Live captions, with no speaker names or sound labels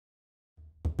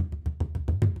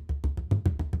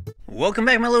Welcome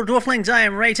back, my little dwarflings. I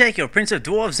am Raetac, your Prince of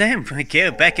Dwarves, and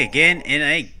we're back again in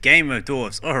a game of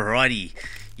dwarves. Alrighty,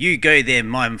 you go there,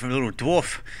 my little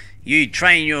dwarf. You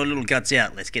train your little guts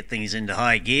out. Let's get things into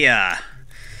high gear.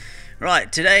 Right,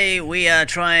 today we are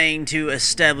trying to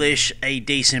establish a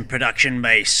decent production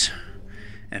base.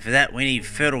 And for that we need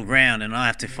fertile ground, and I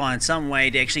have to find some way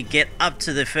to actually get up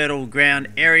to the fertile ground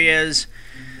areas.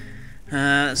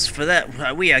 So for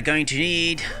that we are going to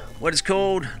need what is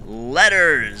called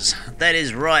ladders. That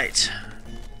is right.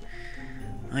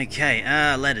 Okay,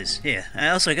 ladders. Yeah. I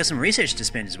also got some research to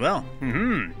spend as well.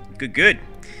 Good.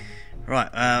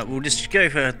 Right. We'll just go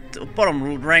for the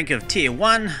bottom rank of tier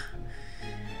 1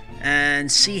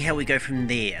 and see how we go from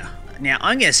there. Now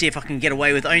I'm going to see if I can get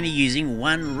away with only using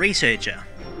one researcher.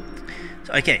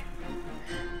 So, okay.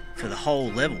 For the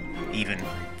whole level, even.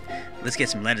 Let's get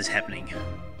some ladders happening.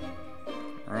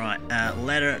 Right,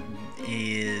 ladder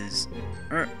is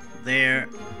there.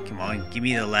 Come on, give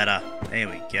me the ladder. There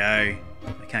we go.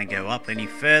 I can't go up any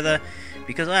further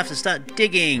because I have to start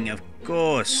digging, of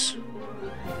course.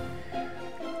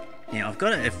 Now, I've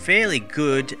got a fairly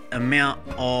good amount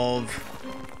of...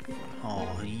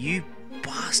 Oh, you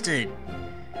bastard!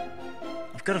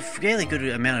 I've got a fairly good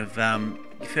amount of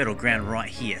fertile ground right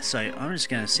here, so I'm just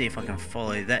going to see if I can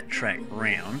follow that track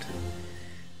round.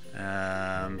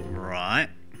 Right.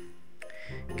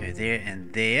 Go there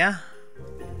and there.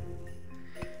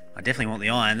 I definitely want the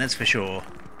iron, that's for sure.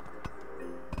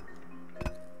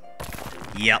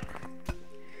 Yep.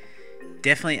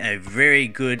 Definitely a very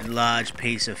good large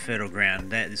piece of fertile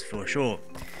ground, that is for sure.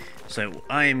 So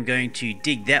I am going to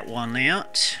dig that one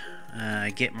out.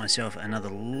 Get myself another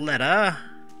ladder.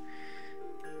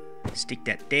 Stick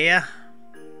that there.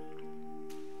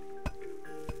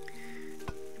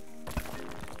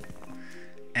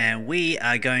 And we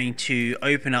are going to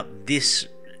open up this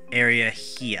area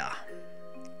here.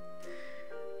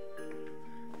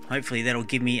 Hopefully that'll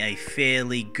give me a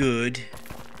fairly good,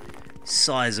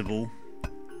 sizable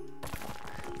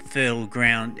fertile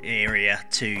ground area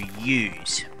to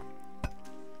use.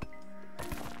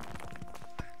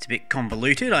 It's a bit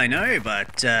convoluted, I know,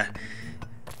 but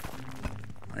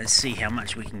let's see how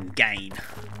much we can gain.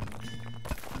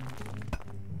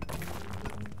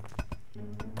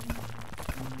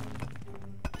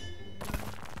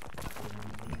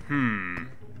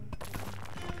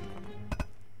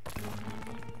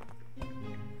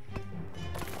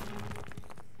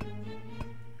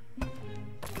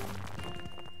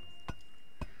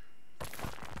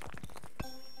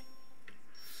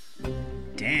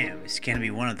 Damn, it's going to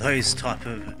be one of those type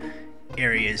of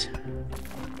areas.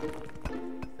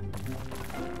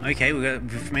 Okay,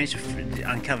 we've managed to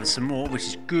uncover some more, which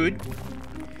is good.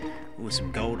 With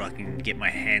some gold I can get my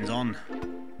hands on.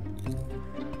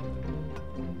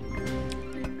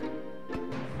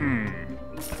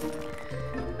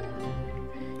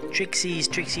 Trixies.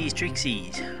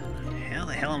 How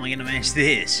the hell am I going to manage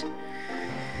this?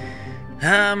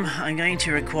 I'm going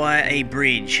to require a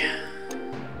bridge.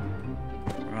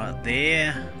 Right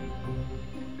there.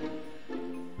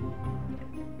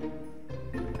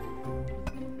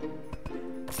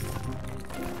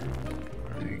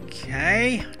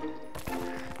 Okay.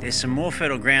 There's some more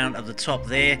fertile ground at the top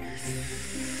there.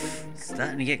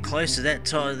 Starting to get close to that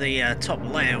top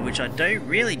layer, which I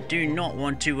do not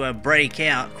want to break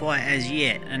out quite as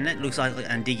yet, and that looks like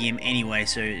undigium anyway,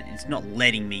 so it's not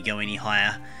letting me go any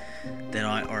higher than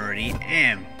I already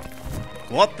am.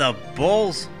 What the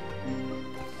balls?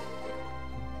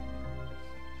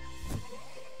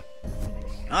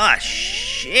 Ah,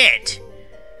 shit!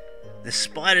 The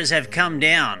spiders have come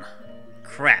down.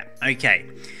 Crap. Okay,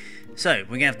 so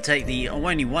we're gonna have to take the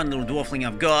only one little dwarfling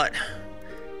I've got,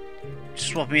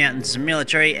 swap him out into some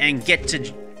military and get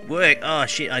to work. Oh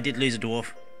shit, I did lose a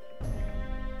dwarf.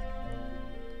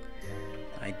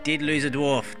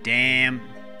 Damn.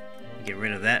 Get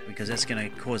rid of that because that's going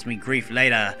to cause me grief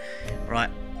later. Right,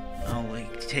 I'll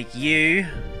take you.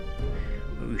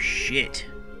 Oh shit.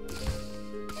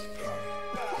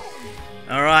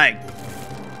 Alright.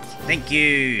 Thank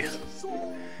you.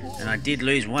 And I did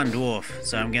lose one dwarf,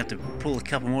 so I'm going to have to pull a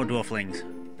couple more dwarflings.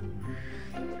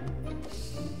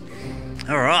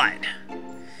 Alright.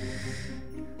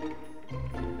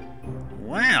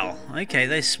 Wow. Okay,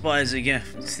 those spiders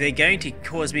they're going to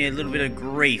cause me a little bit of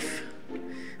grief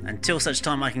until such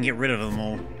time I can get rid of them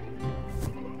all.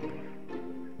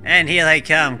 And here they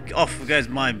come. Off goes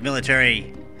my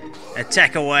military.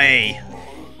 Attack away.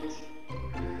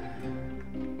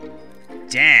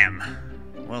 Damn.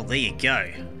 Well, there you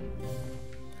go.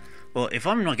 Well, if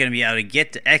I'm not going to be able to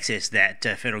get to access that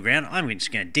fertile ground, I'm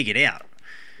just going to dig it out.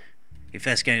 If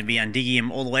that's going to be undigging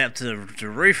him all the way up to the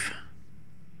roof.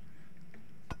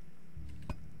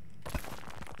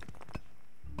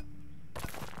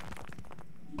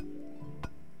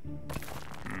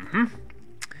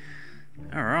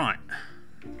 Alright.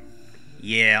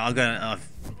 Yeah, I've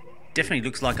definitely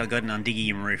looks like I got an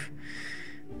undigging roof.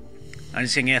 I'm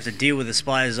just going to have to deal with the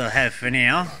spiders I have for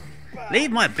now.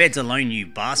 Leave my beds alone, you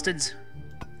bastards.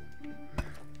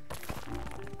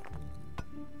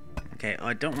 Okay,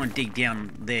 I don't want to dig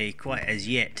down there quite as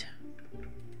yet.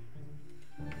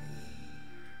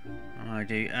 I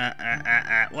do.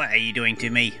 What are you doing to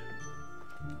me?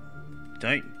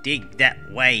 Don't dig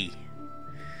that way.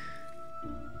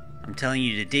 I'm telling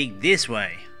you to dig this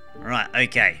way. Right,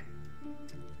 okay.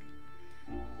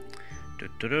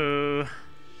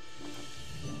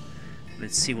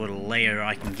 Let's see what layer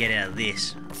I can get out of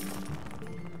this.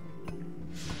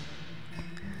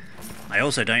 I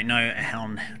also don't know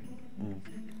how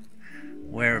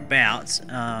whereabouts.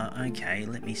 Okay,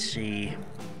 let me see.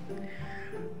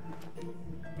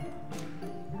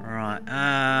 Right,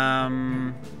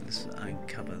 let's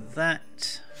uncover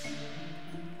that.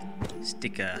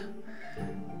 Stick a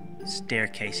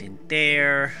staircase in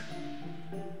there.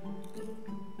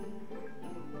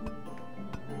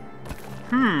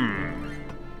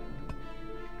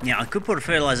 Now I could put a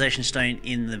fertilization stone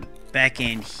in the back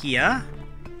end here.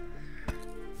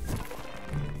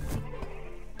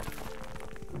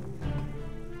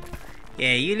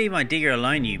 Yeah, you leave my digger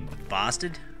alone, you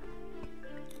bastard.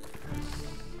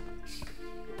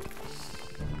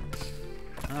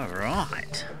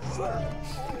 Alright.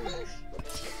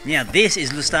 Now this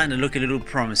is starting to look a little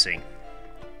promising.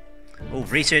 Oh,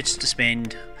 research to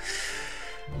spend.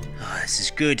 Oh, this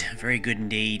is good. Very good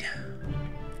indeed.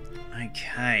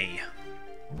 Okay.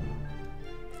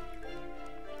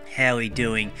 How are we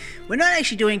doing? We're not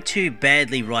actually doing too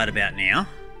badly right about now.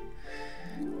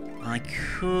 I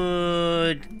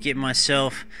could get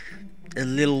myself a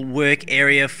little work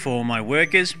area for my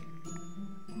workers.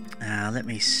 Let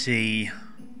me see.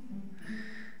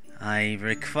 I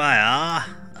require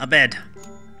a bed.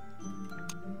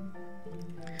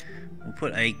 We'll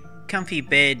put a comfy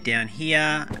bed down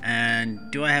here.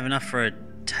 And do I have enough for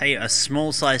a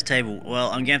small size table? Well,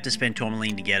 I'm going to have to spend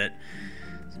tourmaline to get it.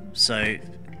 So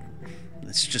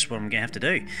that's just what I'm going to have to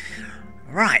do.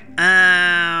 Right.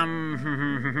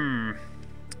 And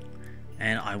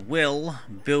I will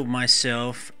build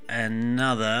myself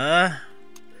another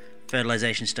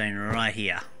fertilization stone right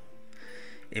here.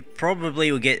 It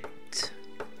probably will get...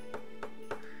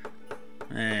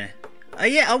 yeah,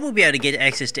 I will be able to get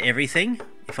access to everything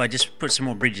if I just put some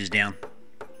more bridges down.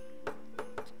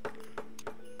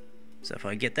 So if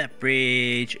I get that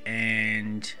bridge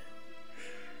and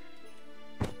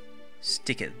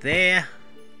stick it there,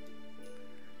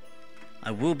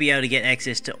 I will be able to get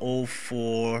access to all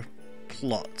 4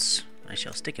 plots. I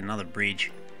shall stick another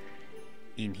bridge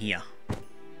in here.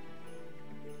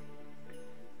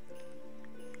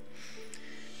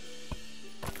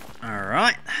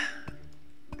 Alright.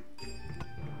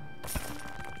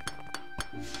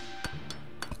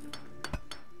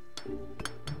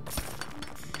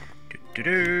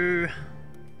 Okay,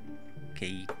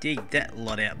 dig that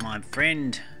lot out, my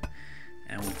friend.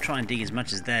 And we'll try and dig as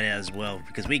much as that out as well,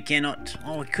 because we cannot...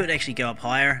 oh, we could actually go up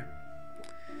higher.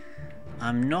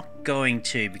 I'm not going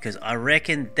to, because I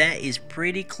reckon that is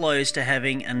pretty close to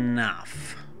having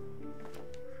enough.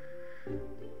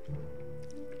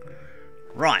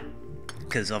 Right,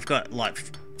 because I've got like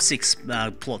 6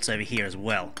 plots over here as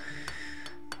well.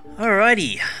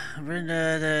 Alrighty,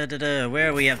 where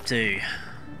are we up to?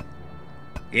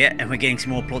 Yeah, and we're getting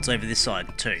some more plots over this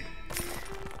side too.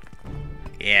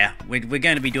 Yeah, we're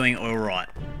going to be doing alright.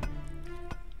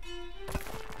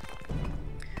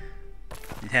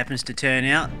 It happens to turn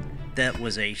out that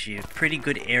was actually a pretty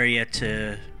good area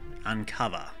to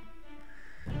uncover.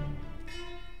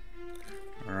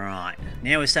 Right,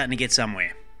 now we're starting to get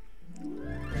somewhere.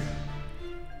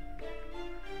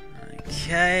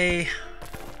 Okay.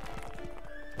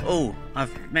 Oh,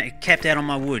 I've capped out on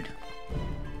my wood.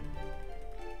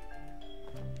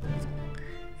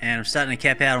 And I'm starting to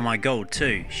cap out on my gold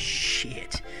too.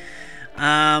 Shit.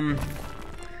 Right.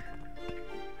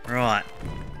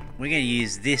 We're going to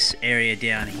use this area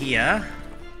down here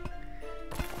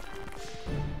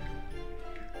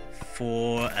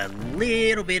for a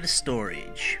little bit of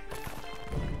storage.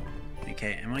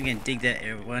 Okay, am I going to dig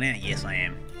that one out? Yes, I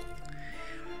am.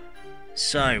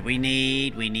 So, we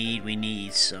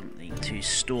need something to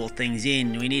store things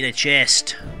in. We need a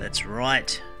chest. That's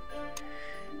right.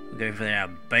 We'll go for our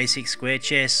basic square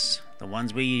chests, the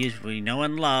ones we know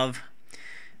and love,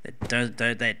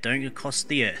 that don't cost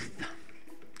the earth.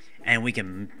 and we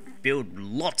can build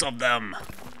lots of them.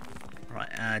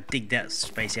 Right, dig that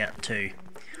space out too.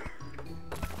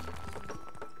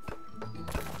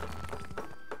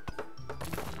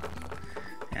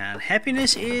 And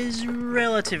happiness is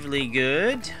relatively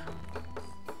good.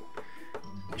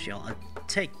 Actually, I'll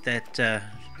take that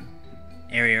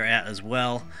area out as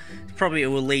well. Probably it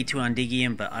will lead to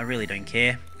Undigium, but I really don't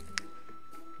care,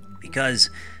 because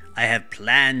I have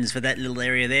plans for that little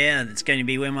area there. It's going to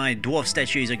be where my dwarf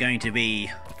statues are going to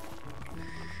be.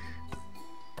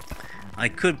 I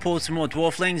could pull some more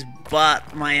dwarflings,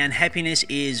 but my unhappiness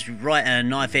is right at a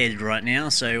knife edge right now,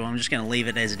 so I'm just going to leave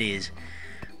it as it is.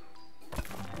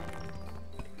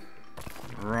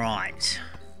 Right.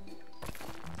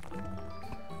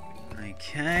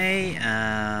 Okay,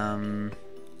 I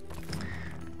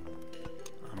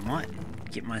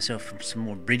might get myself some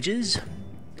more bridges.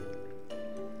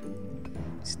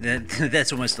 So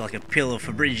that's almost like a pillar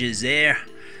for bridges there.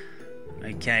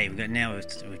 Okay, we've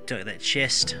got that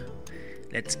chest.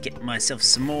 Let's get myself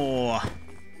some more.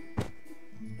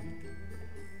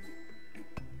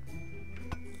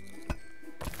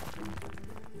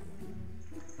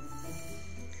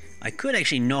 I could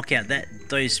actually knock out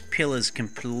those pillars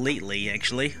completely,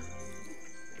 actually.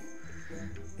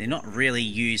 They're not really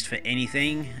used for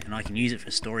anything, and I can use it for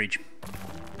storage.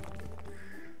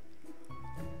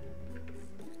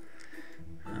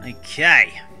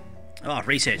 Okay. Oh,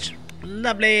 research.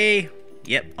 Lovely!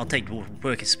 Yep, I'll take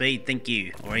worker speed, thank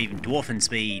you. Or even dwarfen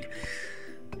speed.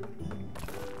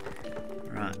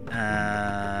 Right,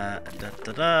 I'll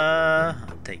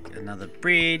take another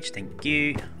bridge, thank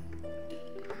you.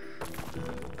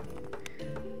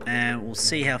 And we'll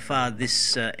see how far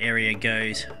this area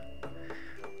goes.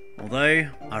 Although,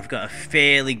 I've got a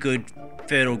fairly good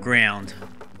fertile ground.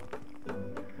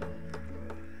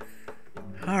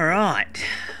 Alright.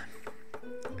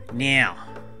 Now.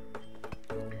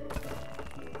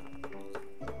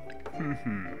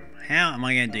 How am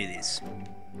I going to do this?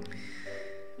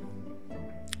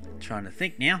 Trying to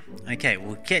think now. Okay,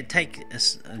 we'll take a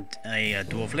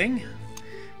dwarfling.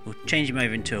 We'll change him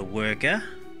over into a worker.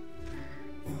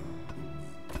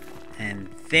 And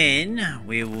then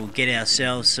we will get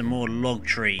ourselves some more log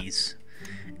trees.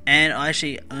 And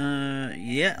actually,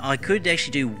 yeah, I could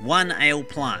actually do one ale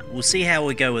plant. We'll see how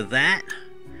we go with that.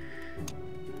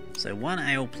 So one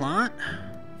ale plant.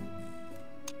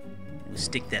 We'll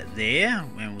stick that there,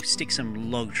 and we'll stick some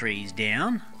log trees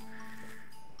down.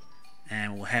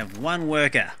 And we'll have one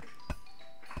worker.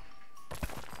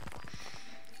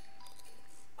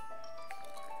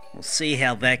 We'll see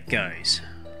how that goes.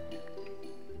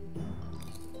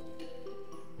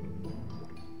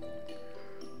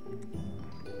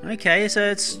 Okay,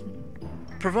 so it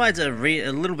provides a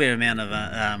little bit amount of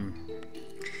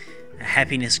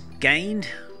happiness gained.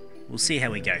 We'll see how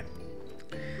we go.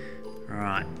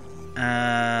 Right.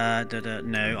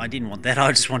 No, I didn't want that.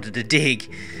 I just wanted to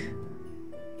dig.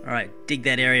 Alright, dig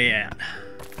that area out.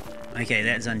 Okay,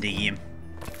 that's Undigium.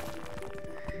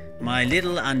 My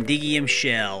little Undigium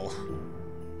shell.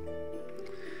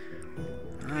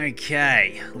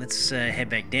 Okay, let's head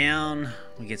back down.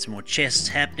 We get some more chests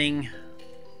happening.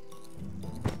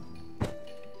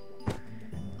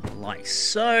 Like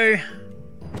so.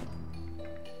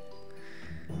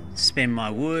 Spend my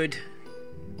wood.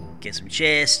 Get some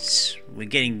chests. We're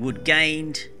getting wood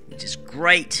gained, which is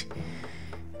great.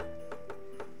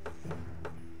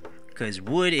 Because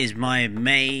wood is my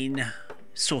main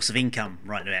source of income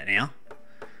right about now.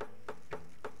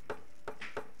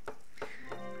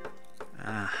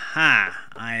 Aha,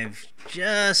 I've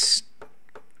just...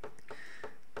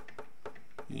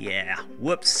 Yeah,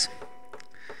 whoops.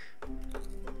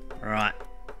 Right,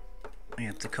 I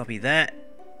have to copy that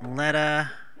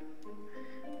ladder,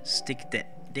 stick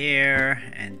that there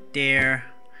and there,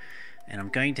 and I'm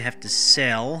going to have to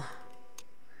sell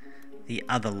the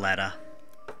other ladder.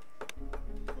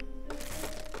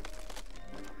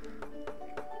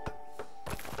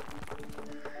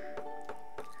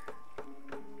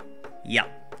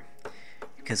 Yep,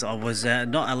 because I was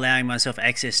not allowing myself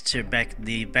access to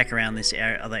back around this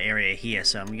other area here,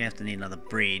 so I'm going to have to need another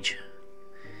bridge.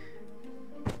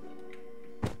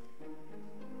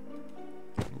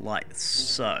 Like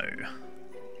so.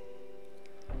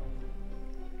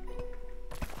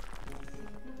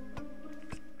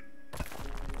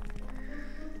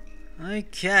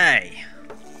 Okay.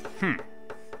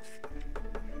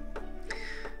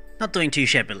 Not doing too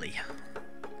shabbily.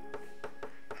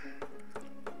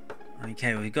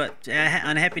 Okay, we've got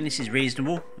unhappiness is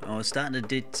reasonable. Oh, it's starting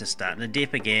to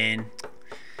dip again.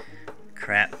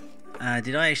 Crap.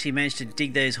 Did I actually manage to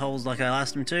dig those holes like I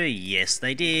asked them to? Yes,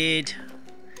 they did.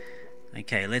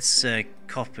 Okay, let's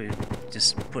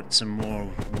just put some more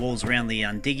walls around the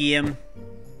Undigium,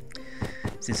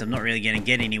 since I'm not really going to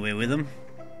get anywhere with them.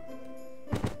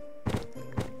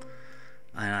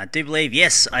 And I do believe,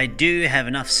 yes, I do have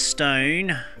enough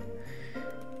stone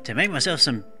to make myself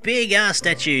some big ass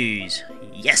statues.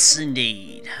 Yes,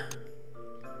 indeed.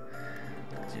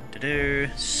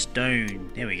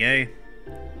 Stone. There we go.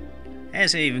 And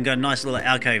it's even got a nice little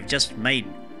alcove just made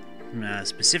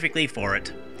specifically for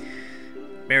it.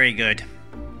 Very good.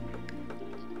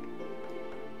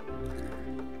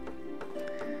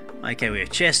 Okay, we have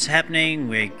chests happening.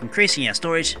 We're increasing our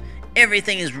storage.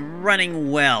 Everything is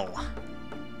running well.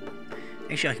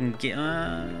 Actually, I can get...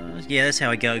 yeah, that's how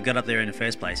I got up there in the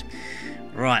first place.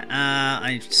 Right,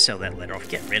 I need to sell that letter off.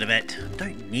 Get rid of it.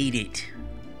 Don't need it.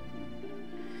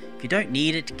 If you don't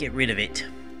need it, get rid of it.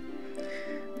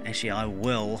 Actually, I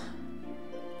will.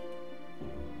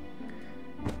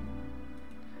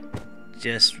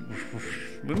 Just...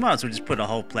 we might as well just put a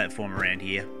whole platform around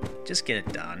here. Just get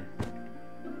it done.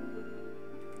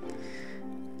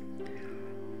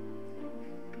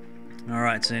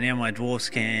 Alright, so now my dwarfs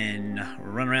can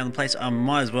run around the place. I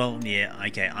might as well... yeah,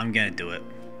 okay, I'm going to do it.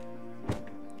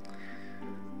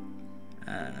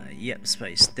 Yep,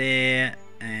 space there.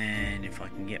 And if I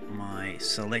can get my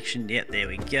selection... yep, there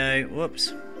we go.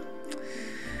 Whoops.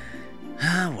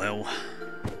 Ah, well.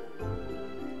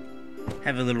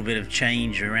 Have a little bit of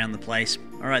change around the place.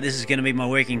 Alright, this is going to be my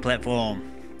working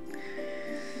platform.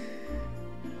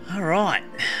 Alright,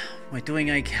 we're doing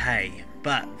okay.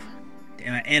 But...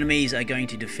 our enemies are going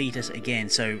to defeat us again,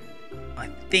 so I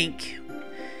think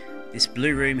this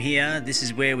blue room here, this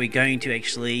is where we're going to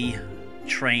actually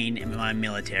train my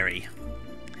military.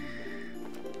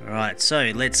 Alright,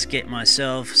 so let's get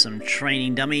myself some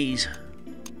training dummies.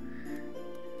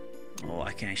 Oh,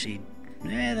 I can actually...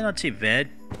 yeah, they're not too bad.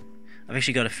 I've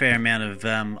actually got a fair amount of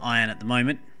iron at the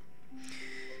moment.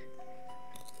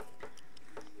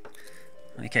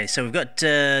 Okay, so we've got...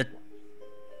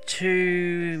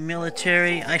 2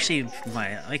 military. Actually,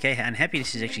 okay, I'm happy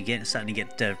this is actually starting to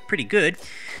get pretty good.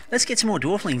 Let's get some more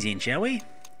dwarflings in, shall we?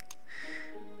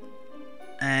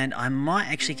 And I might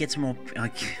actually get some more...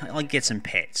 I'll get some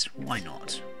pets. Why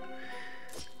not?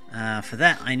 For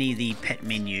that, I need the pet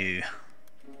menu.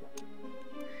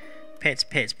 Pets,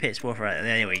 pets, pets. Right,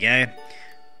 there we go.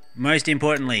 Most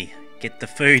importantly, get the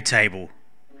food table.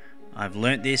 I've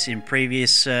learnt this in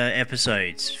previous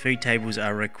episodes. Food tables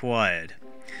are required.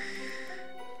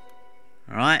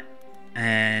 Alright,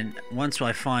 and once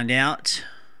I find out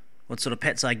what sort of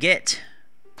pets I get...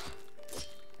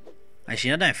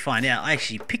 actually, I don't find out, I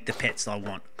actually pick the pets I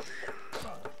want.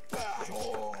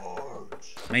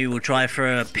 Maybe we'll try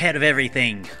for a pet of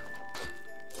everything.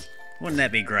 Wouldn't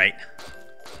that be great?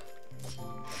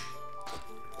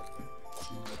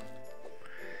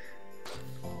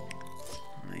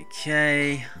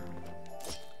 Okay...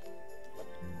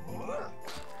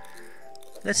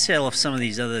 let's sell off some of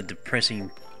these other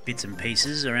depressing bits and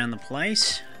pieces around the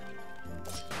place.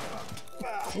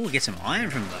 Oh, get some iron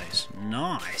from those.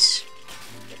 Nice.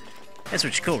 That's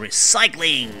what you call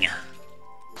recycling.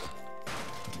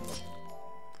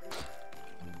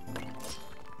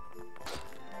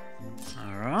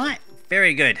 Alright,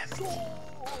 very good.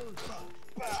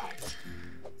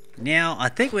 Now, I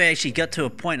think we actually got to a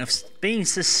point of being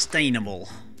sustainable.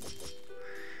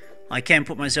 I can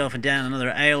put myself down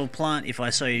another ale plant if I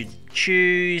so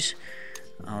choose.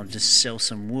 I'll just sell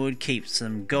some wood, keep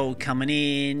some gold coming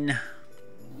in.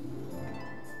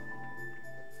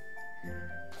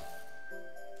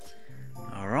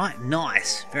 Alright,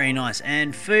 nice. Very nice.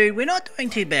 And food, we're not doing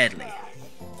too badly.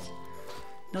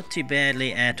 Not too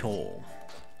badly at all.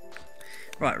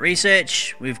 Right,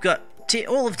 research. We've got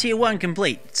all of tier 1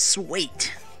 complete.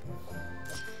 Sweet.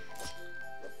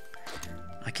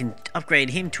 I can upgrade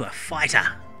him to a fighter.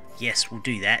 Yes, we'll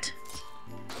do that.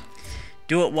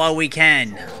 Do it while we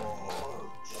can.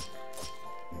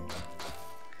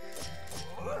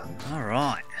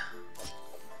 Alright.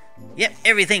 Yep,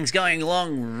 everything's going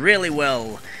along really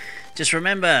well. Just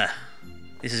remember,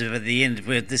 this is the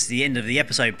end of the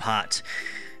episode part.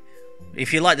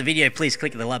 If you like the video, please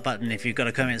click the like button. If you've got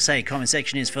a comment, comment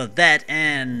section is for that,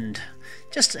 and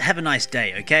just have a nice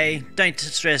day, okay? Don't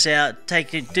stress out.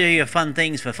 Do your fun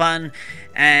things for fun,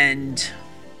 and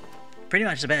pretty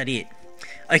much that's about it.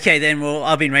 Okay then, well,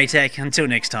 I've been RaetacRages. Until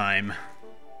next time.